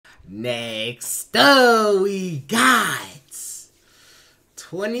Next up, we got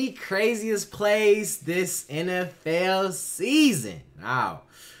 20 craziest plays this NFL season. Now,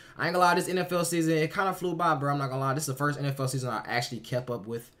 I ain't gonna lie, this NFL season, it kind of flew by, bro. I'm not gonna lie. This is the first NFL season I actually kept up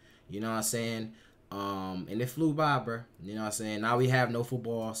with. You know what I'm saying? And it flew by, bro. You know what I'm saying? Now we have no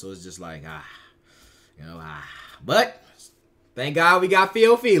football, so it's just like, But, thank God we got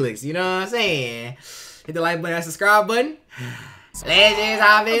fieldflix. You know what I'm saying? Hit the like button and subscribe button. Let's just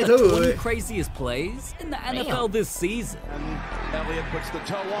hop into it. 20 craziest plays in the NFL this season. And Elliott puts the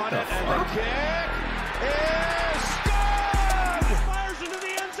toe on it, and the kick is good! Fires into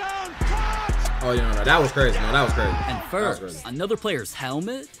the end zone. Caught! Oh, no, that was crazy. No, that was crazy. And first, another player's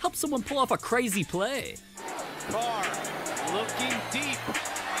helmet helps someone pull off a crazy play. Carr looking deep.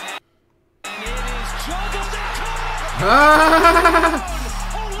 And it is juggled and caught!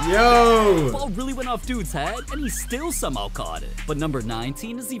 Yo! The ball really went off dude's head, and he still somehow caught it. But number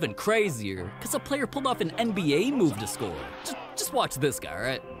 19 is even crazier, because a player pulled off an NBA move to score. Just watch this guy, all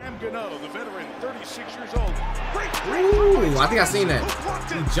right? The veteran, 36 years old. Ooh, I think I seen that.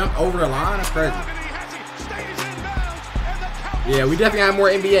 He jumped over the line. That's crazy. Yeah, we definitely have more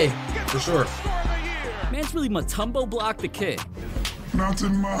NBA, for sure. Man's really Matumbo blocked the kick. Not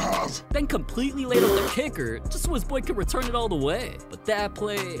in my house. Then completely laid out the kicker just so his boy could return it all the way. But that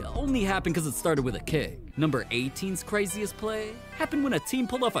play only happened because it started with a kick. Number 18's craziest play happened when a team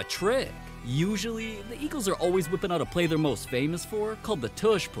pulled off a trick. Usually, the Eagles are always whipping out a play they're most famous for called the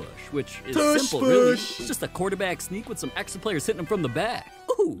tush push, which is simple, really. It's just a quarterback sneak with some extra players hitting him from the back.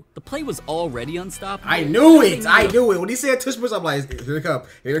 Ooh, the play was already unstoppable. I knew it. I knew it. When he said tush push, I'm like, here it come,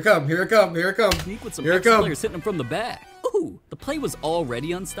 here it come, here it come, here it come. Sneak with some extra players hitting him from the back. Ooh, the play was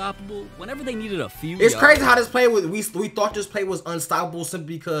already unstoppable whenever they needed a few It's yards. crazy how this play was. We thought this play was unstoppable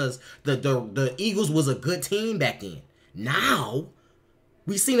simply because the Eagles was a good team back then. Now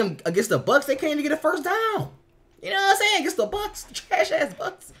we seen them against the Bucks. They can't even get a first down. You know what I'm saying? Against the Bucks, trash ass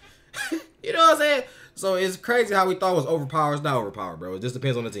Bucks. You know what I'm saying? So it's crazy how we thought it was overpowered. It's not overpowered, bro. It just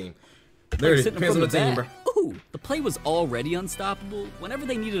depends on the team. There it is. Depends on the team, bro. Ooh, the play was already unstoppable whenever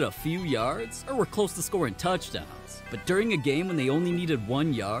they needed a few yards or were close to scoring touchdowns. But during a game when they only needed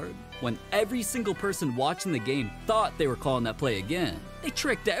 1 yard, when every single person watching the game thought they were calling that play again, they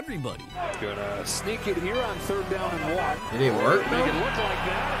tricked everybody. Gonna sneak it here on 3rd down and 1. It didn't work, Make it look like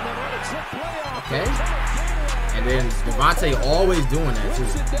that, and then run a trick play off. Okay. And then Davante always doing that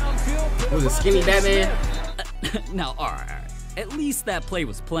too. Was it skinny Batman? Now, all right. At least that play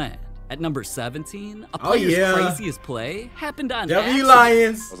was planned. At number 17, a player's craziest play happened on accident.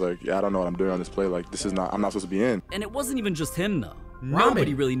 Lions. I was like, yeah, I don't know what I'm doing on this play. Like, this is not, I'm not supposed to be in. And it wasn't even just him, though.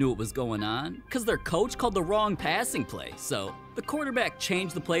 Nobody really knew what was going on because their coach called the wrong passing play. So the quarterback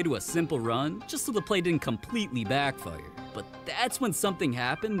changed the play to a simple run just so the play didn't completely backfire. But that's when something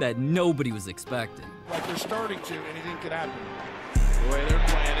happened that nobody was expecting. Like they're starting to, anything could happen. The way they're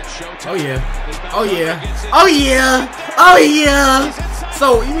playing, it's showtime. Oh yeah. Oh yeah. Oh yeah. Oh yeah.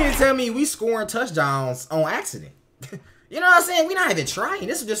 So you mean to tell me we scoring touchdowns on accident? You know what I'm saying? We not even trying.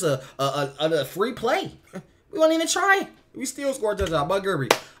 This is just a free play. We weren't even trying. We still scored touchdown. Montgomery.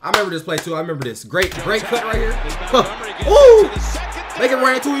 I remember this play too. I remember this. Great cut right here. Ooh. They can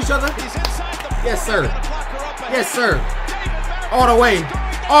run into each other. Yes, sir. Yes, sir. All the way.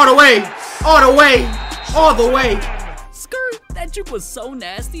 All the way. All the way. All the way. Skirt. That juke was so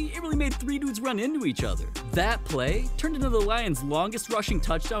nasty, it really made 3 dudes run into each other. That play turned into the Lions' longest rushing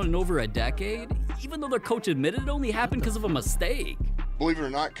touchdown in over a decade, even though their coach admitted it only happened because of a mistake. Believe it or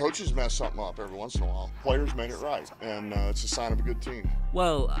not, coaches mess something up every once in a while. Players made it right, and it's a sign of a good team.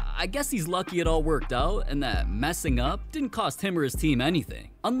 Well, I guess he's lucky it all worked out, and that messing up didn't cost him or his team anything.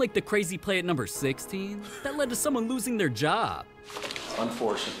 Unlike the crazy play at number 16, that led to someone losing their job.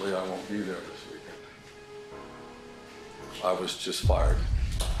 Unfortunately, I won't be there this weekend. I was just fired.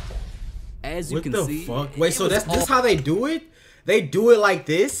 As you can see, what the fuck? Wait, so this how they do it? They do it like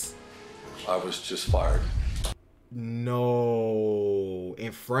this? I was just fired. No,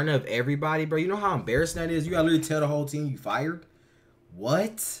 in front of everybody, bro. You know how embarrassing that is? You gotta literally tell the whole team you fired.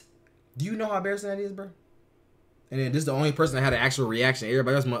 What? Do you know how embarrassing that is, bro? And then this is the only person that had an actual reaction.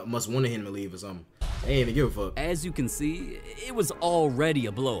 Everybody else must wanted him to leave or something. They didn't even give a fuck. As you can see, it was already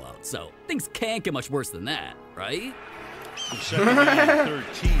a blowout, so things can't get much worse than that, right? 2nd and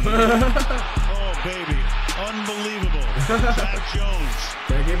 13. Oh, baby. Unbelievable. Zach Jones.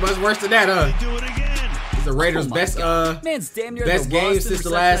 Can't get much worse than that, huh? They do it again. The Raiders' best man's damn near best the game worst since the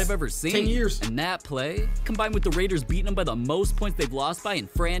interception last I've ever seen. 10 years. And that play, combined with the Raiders beating them by the most points they've lost by in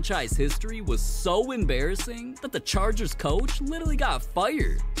franchise history, was so embarrassing that the Chargers coach literally got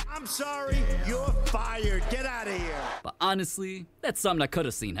fired. I'm sorry, you're fired. Get out of here. But honestly, that's something I could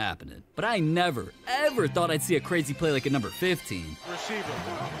have seen happening. But I never, ever thought I'd see a crazy play like at number 15. Receiver.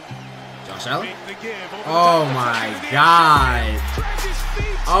 Josh Allen? Oh my God.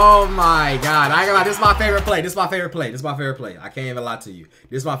 Oh my God. I ain't gonna lie, this is my favorite play. This is my favorite play. This is my favorite play. I can't even lie to you.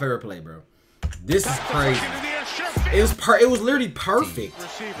 This is my favorite play, bro. This is crazy. It was literally perfect.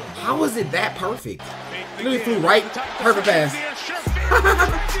 How was it that perfect? Literally flew right, perfect pass.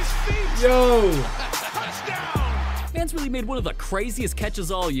 Yo. Man's really made one of the craziest catches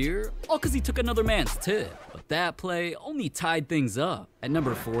all year, all because he took another man's tip. But that play only tied things up. At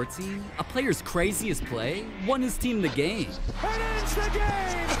number 14, a player's craziest play won his team the game. And ends the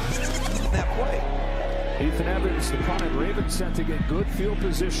game. That play. Ethan Evans, the punt, and Ravens set to get good field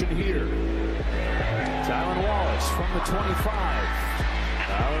position here. Tylan Wallace from the 25.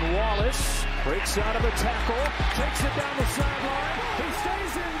 Tylan Wallace breaks out of a tackle, takes it down the sideline. He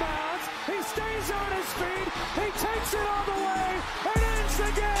stays in bounds. He stays on his feet. He takes it all the way and ends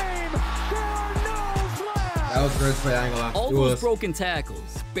the game. There are no flags. That was a great play, I ain't gonna lie. All those broken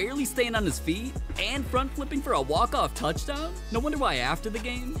tackles, barely staying on his feet, and front flipping for a walk-off touchdown? No wonder why after the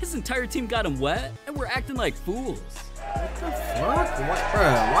game, his entire team got him wet and we're acting like fools. What the fuck? What, bro?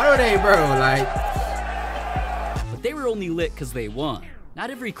 Why are they, bro? Like... But they were only lit because they won. Not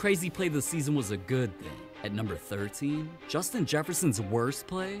every crazy play this season was a good thing. At number 13, Justin Jefferson's worst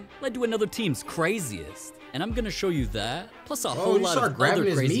play led to another team's craziest. And I'm gonna show you that, plus a whole lot of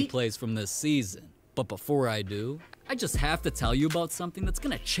other crazy plays from this season. But before I do, I just have to tell you about something that's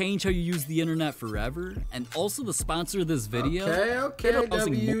gonna change how you use the internet forever, and also the sponsor of this video. Okay,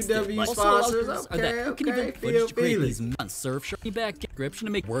 WW sponsors. Okay, footage on Surfshark back description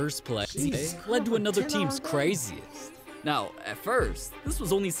to make worse plays led to another team's craziest. Now, at first, this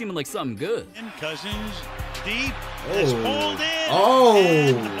was only seeming like something good. Cousins deep. It's pulled in. Oh,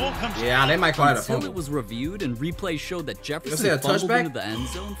 yeah, they might call it a fumble. Until it was reviewed and replay showed that Jefferson fumbled into the end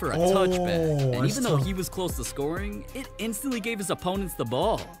zone for a touchback. And even though he was close to scoring, it instantly gave his opponents the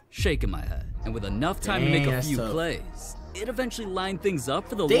ball. Shaking my head. And with enough time to make a few plays, it eventually lined things up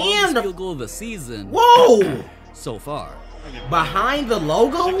for the longest field goal of the season. Whoa! So far. Behind the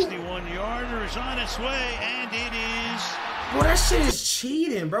logo? 61-yarder is on its way, and it is. Bro, that shit is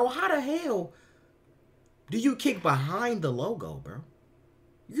cheating, bro. How the hell do you kick behind the logo, bro?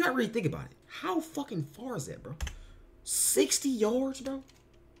 You gotta really think about it. How fucking far is that, bro? 60 yards, bro?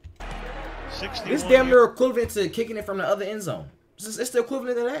 It's damn near equivalent to kicking it from the other end zone. It's the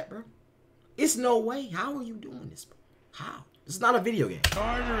equivalent of that, bro. It's no way. How are you doing this, bro? How? This is not a video game. It's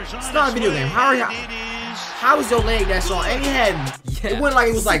not a video game. How is your leg that strong? And he had, it wasn't like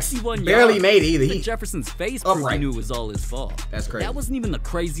it was like barely made either. He Jefferson's face proved he knew it was all his fault. That's crazy. That wasn't even the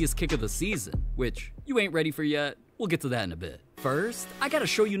craziest kick of the season, which you ain't ready for yet. We'll get to that in a bit. First, I gotta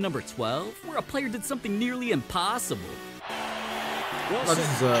show you number 12, where a player did something nearly impossible. Oh, this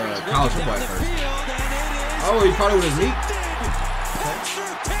is college football at first. Oh, he caught it with his knee?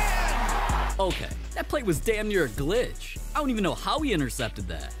 Okay, that play was damn near a glitch. I don't even know how he intercepted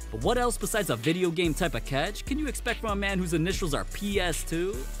that. But what else besides a video game type of catch can you expect from a man whose initials are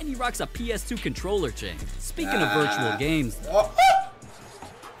PS2 and he rocks a PS2 controller chain? Speaking of virtual games, what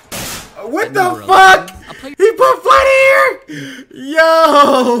the fuck? He put flat here?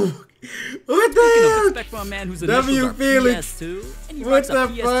 Yo! What the expect from a man whose initials are PS2 and he rocks a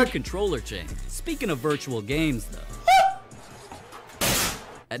PS2 controller chain? Speaking of virtual games, though.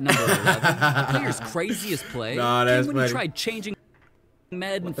 At number 11, the player's craziest play came when he tried changing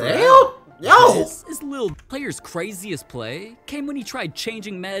Madden forever. Yo! This is player's craziest play came when he tried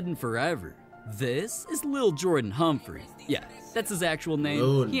changing Madden forever. This is Lil'Jordan Humphrey. Yeah, that's his actual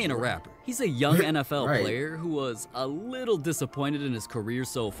name. He ain't a rapper. He's a young NFL player who was a little disappointed in his career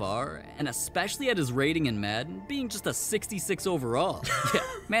so far, and especially at his rating in Madden being just a 66 overall. Yeah,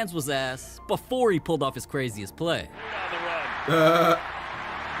 mans was ass before he pulled off his craziest play.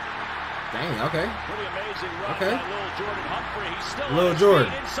 Dang, okay. Pretty amazing run by Lil'Jordan Humphrey. He's still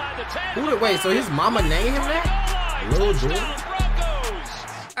Lil'Jordan. Wait, so his mama named him that? Lil'Jordan?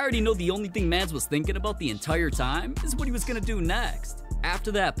 I already know the only thing Mads was thinking about the entire time is what he was gonna do next.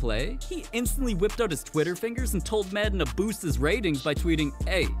 After that play, he instantly whipped out his Twitter fingers and told Madden to boost his ratings by tweeting,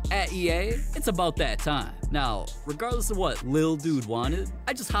 "Hey, at EA, it's about that time." Now, regardless of what Lil Dude wanted,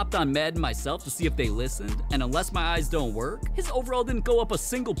 I just hopped on Madden myself to see if they listened, and unless my eyes don't work, his overall didn't go up a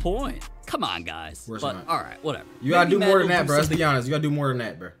single point. Come on, guys. But alright, whatever. You gotta do more than that, bro. Let's be honest. You gotta do more than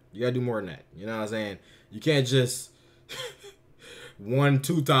that, bro. You gotta do more than that. You know what I'm saying? You can't just one,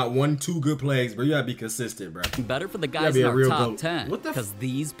 two good plays, bro. You gotta be consistent, bro. Better for the guys in our top 10, because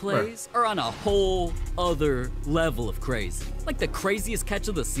these plays are on a whole other level of crazy. Like the craziest catch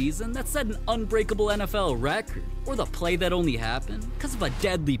of the season that set an unbreakable NFL record, or the play that only happened because of a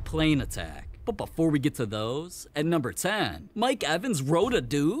deadly plane attack. But before we get to those, at number 10, Mike Evans rode a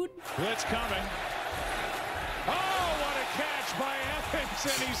dude. Blitz coming. Oh, what a catch by Evans,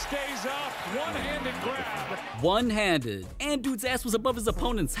 and he stays up. One-handed grab. One-handed, and dude's ass was above his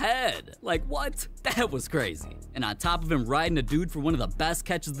opponent's head. Like, what? That was crazy. And on top of him riding a dude for one of the best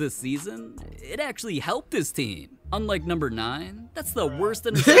catches this season, it actually helped his team. Unlike number 9, that's the worst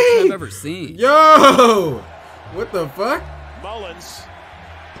interception I've ever seen. Yo! What the fuck? Mullins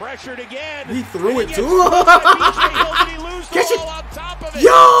pressured again. He threw it too. Catch it on top of it.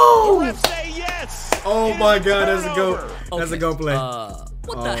 Yo! The refs say yes. Oh my God, that's a go. That's a go play.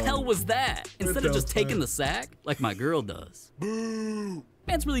 What the hell was that? Instead of just taking the sack, like my girl does. Boo!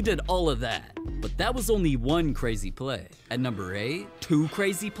 Mans really did all of that. But that was only one crazy play. At number 8, 2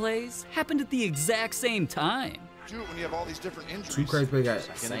 crazy plays happened at the exact same time. Dude, when you have all these different injuries. 2 crazy plays at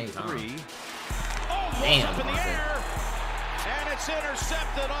the same time. Damn. Up in the air. And it's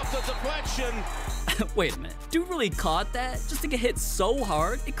intercepted off the deflection. Wait a minute. Dude really caught that just to get hit so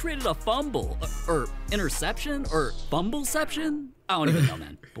hard it created a fumble. Or interception? Or fumbleception? I don't even know,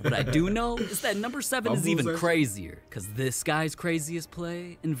 man. But what I do know is that number 7 is even crazier. Because this guy's craziest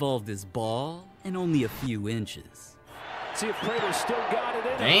play involved his ball in only a few inches. See if Prater still got it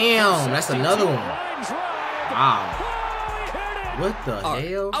in. Damn, that's another one. Wow. What the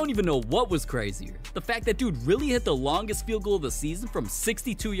hell? I don't even know what was crazier. The fact that dude really hit the longest field goal of the season from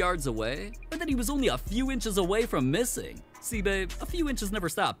 62 yards away, or that he was only a few inches away from missing. See, babe, a few inches never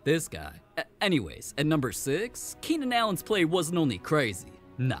stopped this guy. Anyways, at number 6, Keenan Allen's play wasn't only crazy.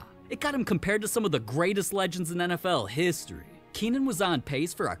 Nah, it got him compared to some of the greatest legends in NFL history. Keenan was on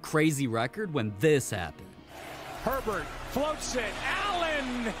pace for a crazy record when this happened. Herbert floats it.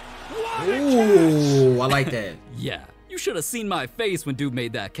 Allen! What a Ooh, catch! I like that. Yeah. You should have seen my face when dude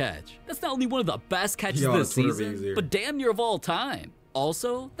made that catch. That's not only one of the best catches this season, but damn near of all time.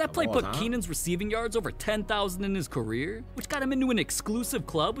 Also, that play put Keenan's receiving yards over 10,000 in his career, which got him into an exclusive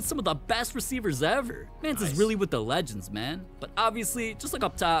club with some of the best receivers ever. Mans is really with the legends, man. But obviously, just like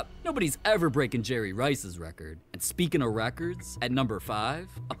up top, nobody's ever breaking Jerry Rice's record. And speaking of records, at number 5,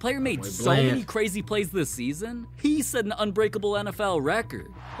 a player made so many crazy plays this season, he set an unbreakable NFL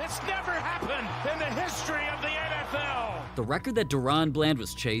record. It's never happened in the history of the NFL. The record that DaRon Bland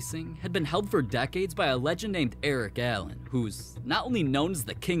was chasing had been held for decades by a legend named Eric Allen, who's not only known as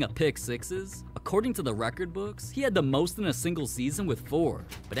the king of pick sixes, according to the record books, he had the most in a single season with 4.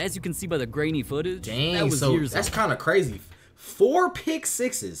 But as you can see by the grainy footage, that was years that's kind of crazy. 4 pick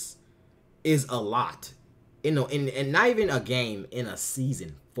sixes is a lot. You know, and not even a game, in a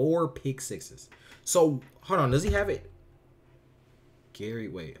season. 4 pick sixes. So, hold on, does he have it?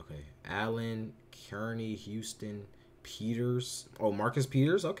 Allen, Kearney, Houston, Peters. Oh, Marcus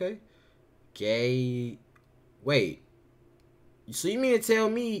Peters, okay. Wait. So you mean to tell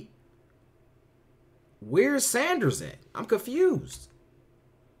me, where's Sanders at? I'm confused.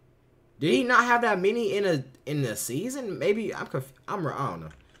 Did he not have that many in the season? Maybe I don't know,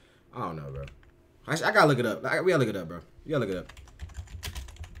 bro. I gotta look it up. We gotta look it up, bro. You gotta look it up.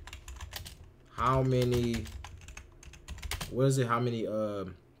 How many? What is it? How many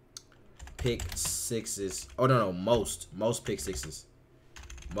pick sixes? Oh no, most pick sixes.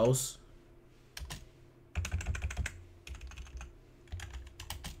 Most.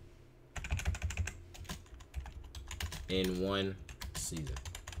 In one season.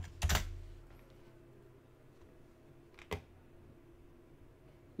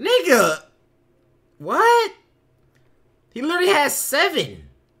 Nigga! What? He literally has 7.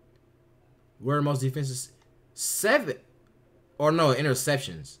 Where are most defenses? 7. Or no,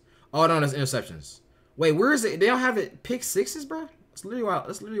 interceptions. Oh no, that's interceptions. Wait, where is it? They don't have it pick sixes, bro? That's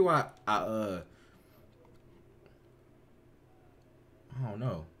literally why I don't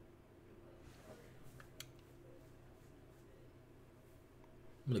know.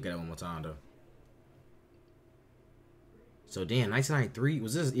 Let me look at it one more time though. So damn, 1993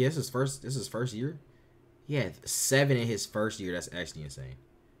 was this? Yeah, this is his first year. He had 7 in his first year. That's actually insane.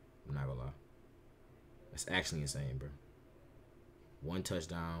 I'm not gonna lie. That's actually insane, bro. 1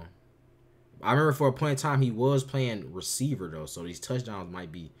 touchdown. I remember for a point in time he was playing receiver though, so these touchdowns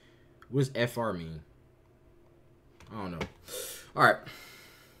might be. What does FR mean? I don't know. All right,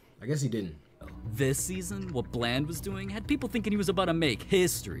 I guess he didn't. This season, what Bland was doing had people thinking he was about to make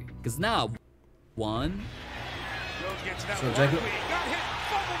history. Because now, 1. Jones gets it out. Got hit,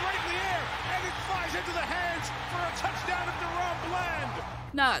 fumbled right in the air, and it flies into the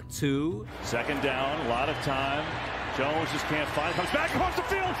Not 2. Second down, a lot of time. Jones just can't find. Comes back across the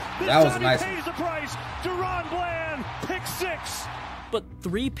field. This That was time nice. he pays the price. DaRon Bland, pick 6. But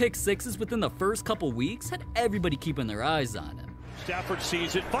 3 pick sixes within the first couple weeks had everybody keeping their eyes on him. Stafford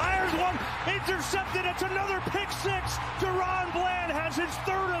sees it, fires one, intercepted. It's another pick 6. DaRon Bland has his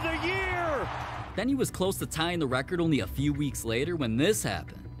 3rd of the year. Then he was close to tying the record only a few weeks later when this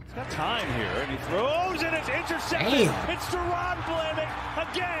happened. He's got time here, and he throws, and it's intercepted. Damn. It's DaRon Bland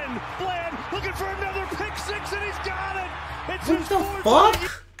again. Bland looking for another pick 6, and he's got it. It's What his the 4th of the year.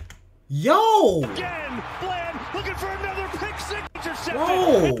 fuck? Yo! Again, Bland looking for another pick 6, intercepted.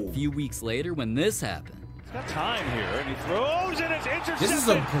 Whoa! A few weeks later when this happened. He's got time here, and he throws, and it's intercepted. This is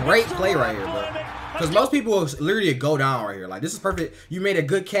a great It's play right DaRon here, bro. Bland Because again. most people will literally go down right here. Like, this is perfect. You made a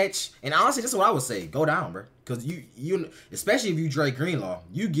good catch. And honestly, this is what I would say. Go down, bro. Because you especially if you Drake Greenlaw,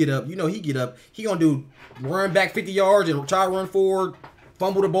 you get up. You know he get up. He going to do run back 50 yards and try to run forward,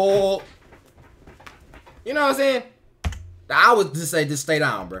 fumble the ball. You know what I'm saying? I would just say just stay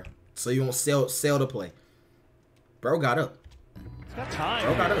down, bro. So you won't sell the play. Bro got up. He's got time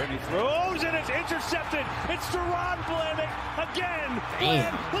Bro, got here, it. and he throws, and it's intercepted. It's DaRon Bland again.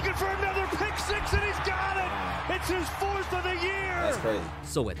 Damn. Bland looking for another pick 6, and he's got it. It's his 4th of the year. That's crazy.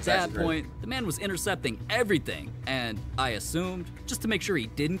 So at That's that actually point, the man was intercepting everything, and I assumed, just to make sure he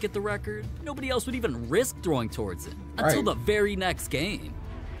didn't get the record, nobody else would even risk throwing towards it until Right. the very next game.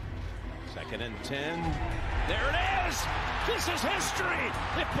 2nd and 10. There it is. This is history.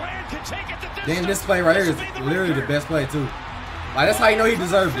 If Bland can take it to this. Damn, this play right here is literally the best play too. Like, that's how you know he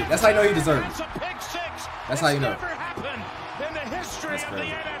deserved it. That's how you know he deserved it. That's how you know. Never happened in the history That's of the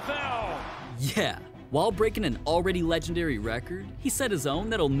crazy. NFL. Yeah, while breaking an already legendary record, he set his own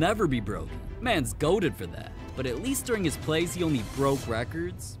that'll never be broken. Man's goated for that. But at least during his plays, he only broke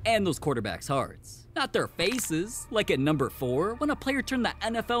records and those quarterbacks' hearts. Not their faces, like at number 4, when a player turned the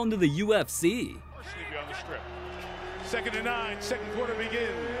NFL into the UFC. Sleepy on the strip. 2nd and 9. Second quarter begins.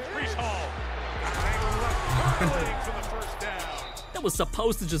 Breece Hall. Angle left, hurtling for the first down. That was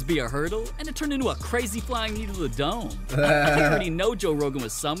supposed to just be a hurdle, and it turned into a crazy flying knee to the dome. I already know Joe Rogan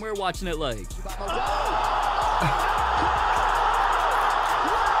was somewhere watching it like...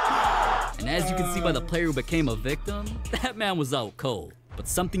 And as you can see by the player who became a victim, that man was out cold. But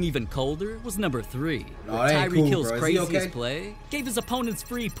something even colder was number 3, No, where that ain't Tyreek cool, Hill's bro. Is he craziest okay? play gave his opponents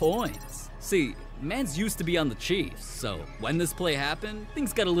free points. See, man's used to be on the Chiefs, so when this play happened,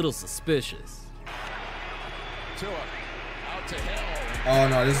 things got a little suspicious. Oh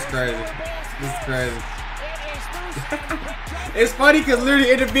no, this is crazy. This is crazy. It's funny because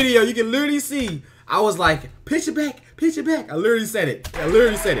literally in the video you can literally see I was like, pitch it back, pitch it back. I literally said it. I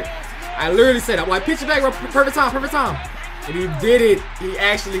literally said it. I'm like, pitch it back, bro. Perfect time, perfect time. And he did it. He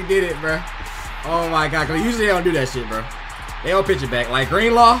actually did it, bro. Oh my god, because usually they don't do that shit, bro. They don't pitch it back. Like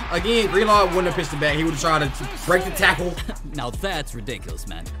Greenlaw, again, Greenlaw wouldn't have pitched it back. He would have tried to break the tackle. Now that's ridiculous,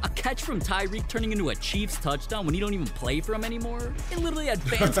 man. A catch from Tyreek turning into a Chiefs touchdown when he don't even play for him anymore? It literally had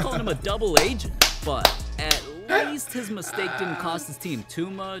fans calling him a double agent. But at least his mistake didn't cost his team too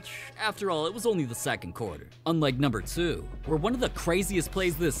much. After all, it was only the second quarter. Unlike number 2, where one of the craziest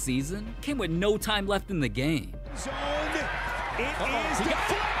plays this season came with no time left in the game. Zone. It is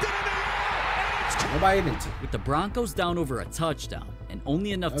deflected in the air, and it's Nobody even took. With the Broncos down over a touchdown and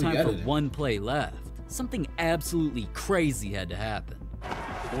only enough time for one play left, something absolutely crazy had to happen.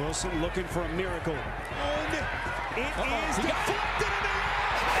 Wilson looking for a miracle. And it is deflected in the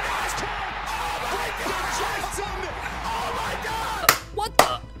air. And it's caught. Jefferson. Oh my God. What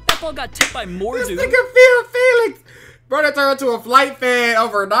the? That ball got tipped by more This dudes. nigga Phil Felix. Bro, that turned into a flight fan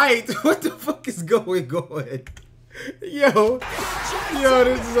overnight. What the fuck is going on? Yo,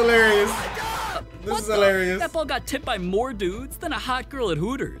 this is hilarious. This is hilarious. That ball got tipped by more dudes than a hot girl at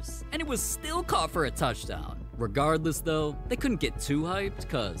Hooters, and it was still caught for a touchdown. Regardless, though, they couldn't get too hyped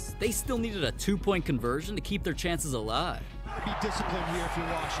because they still needed a 2-point conversion to keep their chances alive. Be disciplined here if you're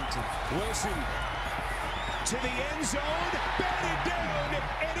Washington. Wilson to the end zone, batted down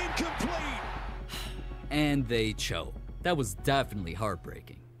and incomplete. And they choked. That was definitely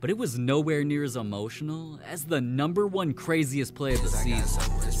heartbreaking. But it was nowhere near as emotional as the #1 craziest play of the season.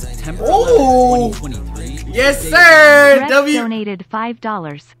 September 11th, 2023. Yes, sir. Rex W. donated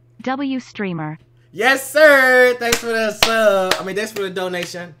 $5. W streamer. Yes, sir. Thanks for the sub. Thanks for the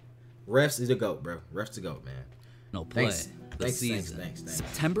donation. Refs is the GOAT, bro. Refs the GOAT, man. No play. Thanks. The season. Thanks.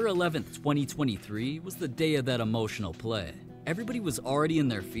 September 11th, 2023 was the day of that emotional play. Everybody was already in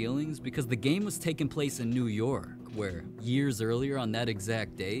their feelings because the game was taking place in New York, where years earlier on that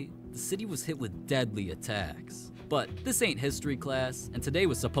exact date, the city was hit with deadly attacks. But this ain't history class, and today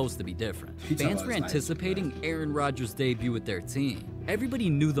was supposed to be different. Fans were anticipating Aaron Rodgers' debut with their team. Everybody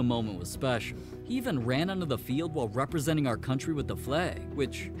knew the moment was special. He even ran onto the field while representing our country with the flag,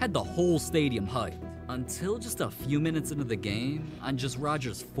 which had the whole stadium hyped. Until just a few minutes into the game, on just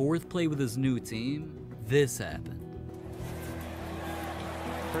Rodgers' 4th play with his new team, this happened.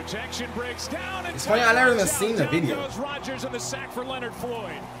 Protection breaks down, and it's funny, I never even seen the video. Rodgers on the sack for Leonard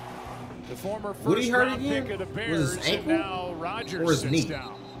Floyd. The former Would he hurt first-round again? pick of the Was Bears, his ankle? and now Rodgers Or his sits knee?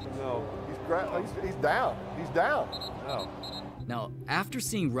 down. No, he's down. He's down. No. Now, after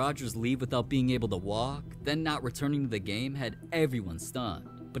seeing Rodgers leave without being able to walk, then not returning to the game had everyone stunned.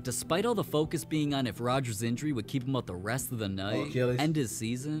 But despite all the focus being on if Rodgers' injury would keep him out the rest of the night, end his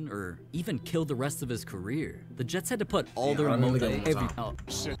season, or even kill the rest of his career, the Jets had to put all their emotion every out.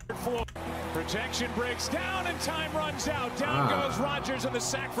 Protection breaks down and time runs out. Down goes Rodgers on the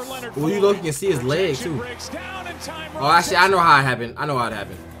sack for Leonard Floyd. Well, you look, you can see his leg too. Oh, actually, I know how it happened. I know how it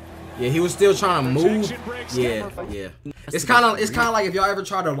happened. Yeah, he was still trying to move. Yeah. It's kind of like if y'all ever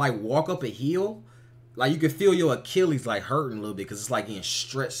try to like walk up a hill. Like, you can feel your Achilles, like, hurting a little bit because it's, like, getting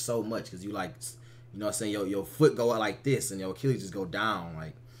stretched so much because you, like, you know what I'm saying, your foot go out like this and your Achilles just go down,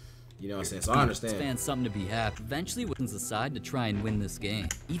 like, you know what I'm saying, so I understand. Fans something to be happy. Eventually, Wilson's aside to try and win this game,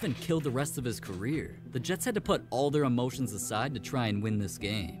 even killed the rest of his career. The Jets had to put all their emotions aside to try and win this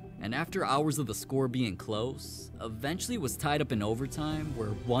game. And after hours of the score being close, eventually it was tied up in overtime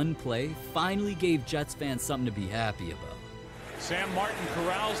where one play finally gave Jets fans something to be happy about. Sam Martin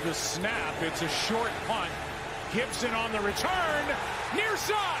corrals the snap. It's a short punt. Gibson on the return. Near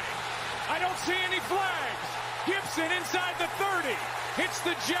side. I don't see any flags. Gibson inside the 30. Hits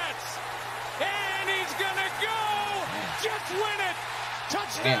the Jets. And he's going to go. Jets win it.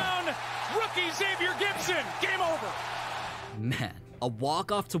 Touchdown. Rookie Xavier Gibson. Game over. Man, a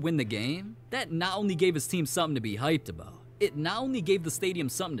walk-off to win the game? That not only gave his team something to be hyped about, it not only gave the stadium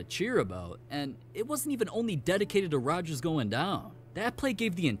something to cheer about, and it wasn't even only dedicated to Rodgers going down. That play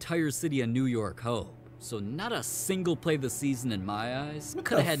gave the entire city of New York hope. So not a single play this season in my eyes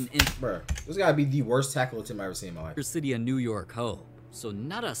could have had an Bruh, this gotta be the worst tackle attempt I've ever seen in my life. City of New York hope. So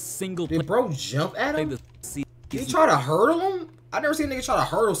not a single play. Did bro jump at him? Did he try to hurdle him? I never seen a nigga try to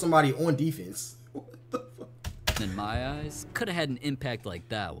hurdle somebody on defense. What the fuck? In my eyes, could have had an impact like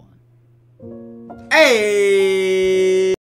that one. Hey!